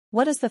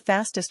What is the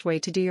fastest way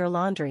to do your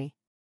laundry?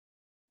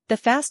 The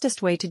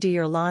fastest way to do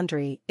your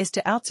laundry is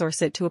to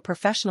outsource it to a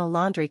professional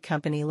laundry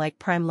company like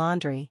Prime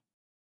Laundry.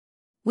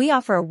 We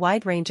offer a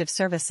wide range of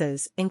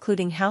services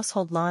including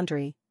household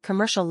laundry,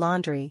 commercial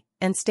laundry,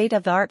 and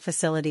state-of-the-art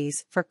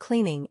facilities for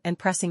cleaning and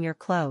pressing your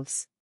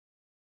clothes.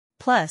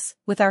 Plus,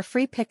 with our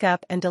free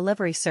pickup and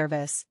delivery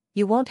service,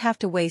 you won't have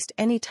to waste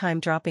any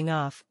time dropping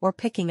off or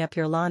picking up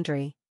your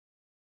laundry.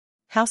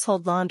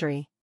 Household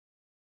laundry.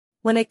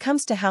 When it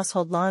comes to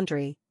household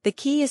laundry, the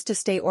key is to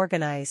stay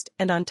organized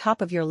and on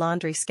top of your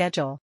laundry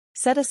schedule.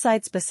 Set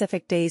aside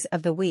specific days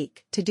of the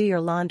week to do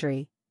your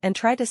laundry, and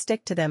try to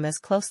stick to them as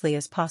closely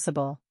as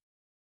possible.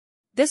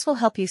 This will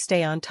help you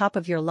stay on top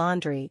of your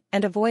laundry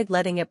and avoid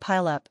letting it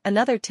pile up.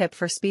 Another tip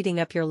for speeding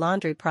up your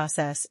laundry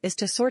process is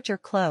to sort your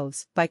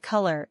clothes by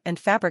color and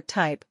fabric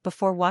type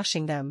before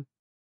washing them.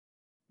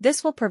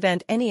 This will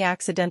prevent any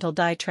accidental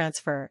dye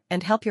transfer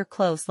and help your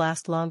clothes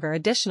last longer.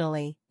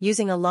 Additionally,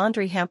 using a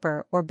laundry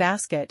hamper or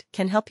basket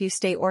can help you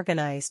stay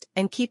organized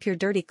and keep your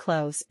dirty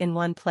clothes in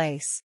one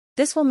place.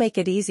 This will make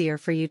it easier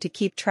for you to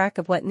keep track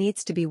of what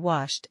needs to be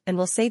washed and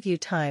will save you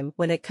time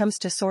when it comes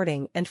to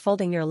sorting and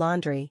folding your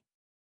laundry.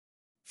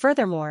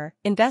 Furthermore,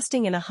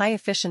 investing in a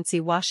high-efficiency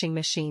washing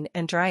machine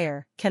and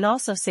dryer can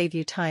also save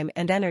you time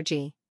and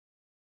energy.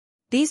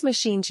 These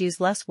machines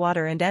use less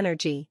water and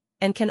energy,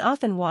 and can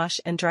often wash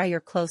and dry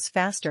your clothes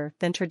faster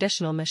than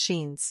traditional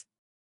machines.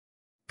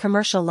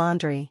 Commercial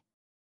laundry.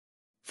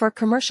 For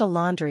commercial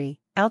laundry,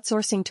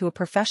 outsourcing to a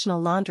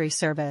professional laundry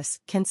service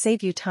can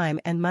save you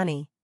time and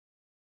money.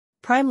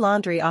 Prime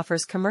Laundry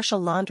offers commercial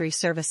laundry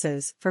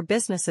services for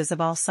businesses of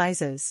all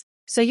sizes,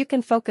 so you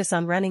can focus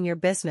on running your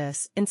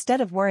business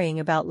instead of worrying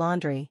about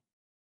laundry.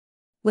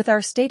 With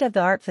our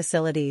state-of-the-art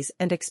facilities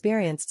and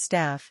experienced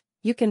staff,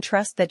 you can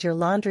trust that your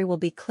laundry will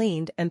be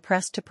cleaned and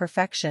pressed to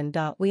perfection.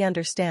 We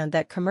understand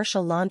that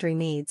commercial laundry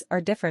needs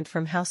are different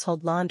from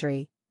household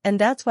laundry, and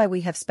that's why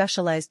we have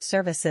specialized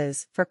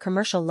services for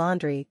commercial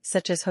laundry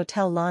such as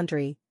hotel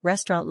laundry,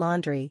 restaurant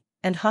laundry,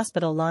 and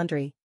hospital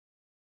laundry.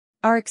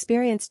 Our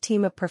experienced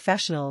team of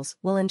professionals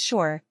will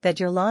ensure that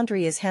your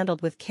laundry is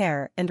handled with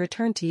care and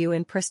returned to you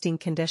in pristine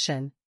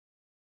condition.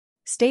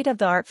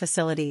 State-of-the-art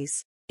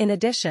facilities. In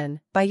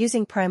addition, by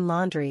using Prime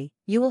Laundry,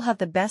 you will have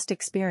the best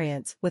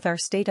experience with our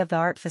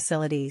state-of-the-art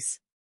facilities.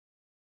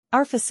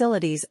 Our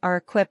facilities are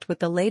equipped with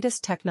the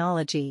latest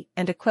technology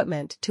and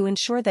equipment to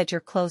ensure that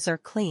your clothes are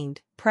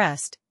cleaned,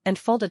 pressed, and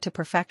folded to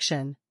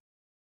perfection.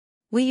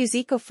 We use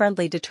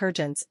eco-friendly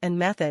detergents and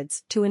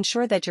methods to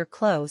ensure that your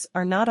clothes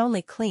are not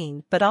only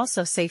clean but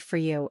also safe for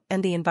you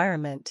and the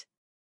environment.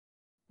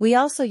 We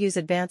also use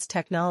advanced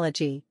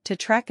technology to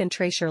track and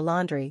trace your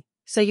laundry,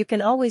 so you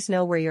can always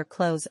know where your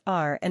clothes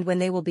are and when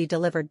they will be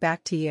delivered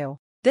back to you.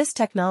 This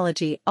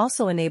technology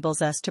also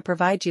enables us to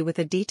provide you with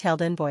a detailed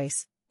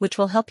invoice, which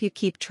will help you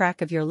keep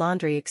track of your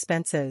laundry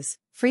expenses.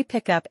 Free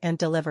pickup and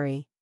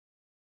delivery.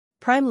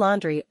 Prime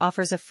Laundry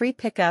offers a free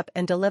pickup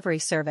and delivery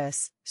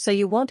service, so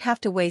you won't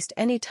have to waste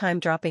any time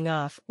dropping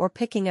off or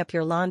picking up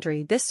your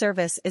laundry. This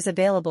service is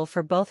available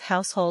for both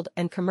household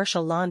and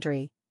commercial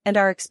laundry, and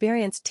our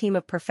experienced team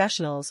of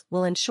professionals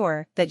will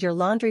ensure that your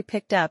laundry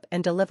picked up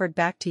and delivered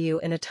back to you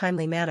in a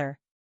timely manner.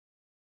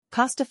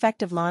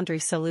 Cost-effective laundry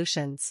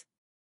solutions.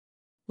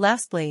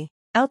 Lastly,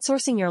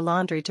 outsourcing your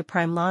laundry to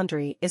Prime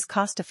Laundry is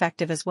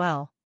cost-effective as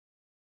well.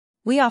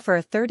 We offer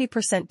a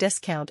 30%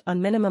 discount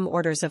on minimum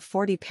orders of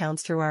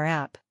 £40 through our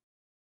app.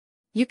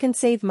 You can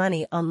save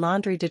money on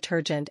laundry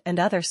detergent and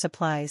other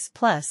supplies.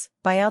 Plus,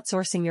 by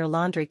outsourcing your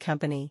laundry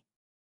company,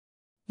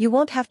 you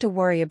won't have to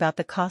worry about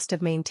the cost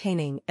of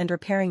maintaining and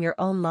repairing your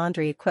own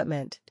laundry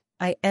equipment.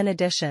 In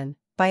addition,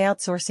 by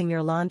outsourcing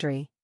your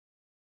laundry,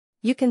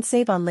 you can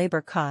save on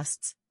labor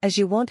costs, as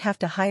you won't have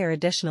to hire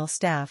additional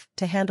staff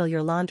to handle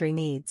your laundry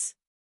needs.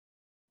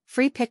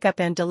 Free pickup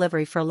and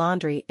delivery for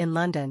laundry in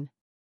London.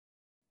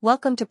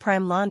 Welcome to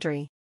Prime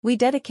Laundry. We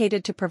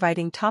dedicated to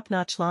providing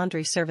top-notch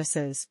laundry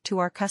services to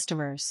our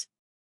customers.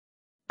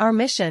 Our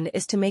mission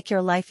is to make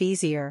your life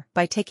easier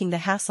by taking the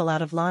hassle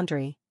out of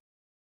laundry.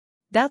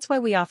 That's why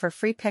we offer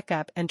free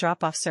pickup and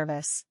drop-off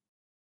service.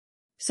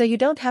 So you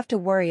don't have to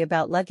worry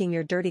about lugging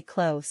your dirty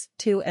clothes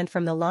to and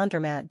from the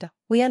laundromat.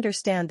 We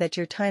understand that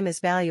your time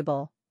is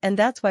valuable, and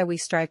that's why we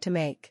strive to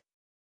make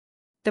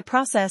the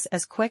process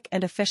as quick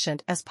and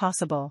efficient as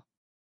possible.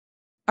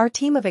 Our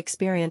team of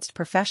experienced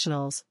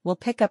professionals will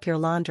pick up your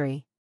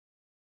laundry,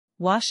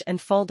 wash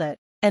and fold it,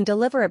 and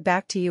deliver it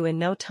back to you in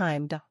no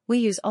time. We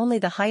use only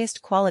the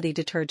highest quality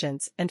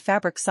detergents and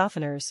fabric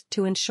softeners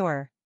to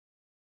ensure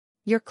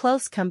your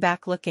clothes come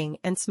back looking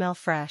and smell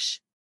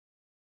fresh.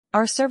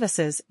 Our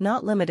services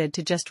not limited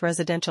to just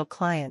residential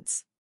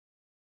clients.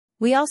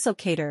 We also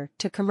cater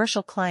to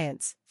commercial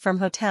clients, from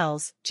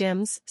hotels,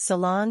 gyms,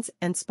 salons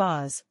and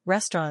spas,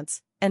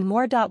 restaurants, and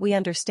more. We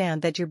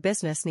understand that your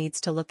business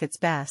needs to look its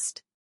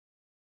best.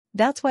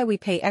 That's why we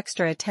pay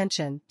extra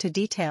attention to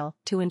detail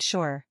to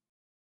ensure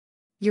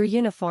your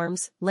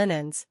uniforms,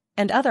 linens,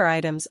 and other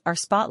items are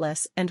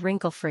spotless and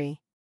wrinkle-free.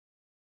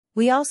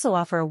 We also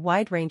offer a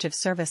wide range of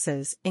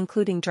services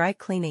including dry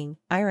cleaning,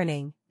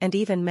 ironing, and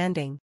even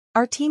mending.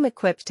 Our team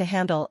equipped to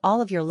handle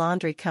all of your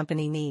laundry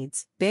company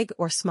needs, big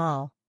or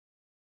small.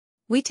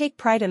 We take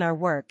pride in our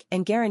work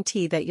and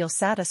guarantee that you'll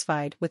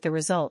satisfied with the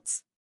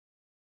results.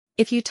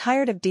 If you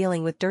tired of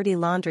dealing with dirty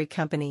laundry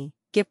company,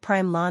 give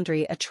Prime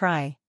Laundry a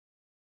try.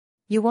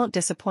 You won't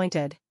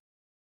disappointed.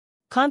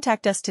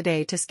 Contact us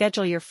today to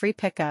schedule your free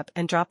pickup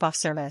and drop-off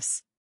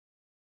service.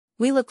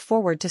 We look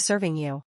forward to serving you.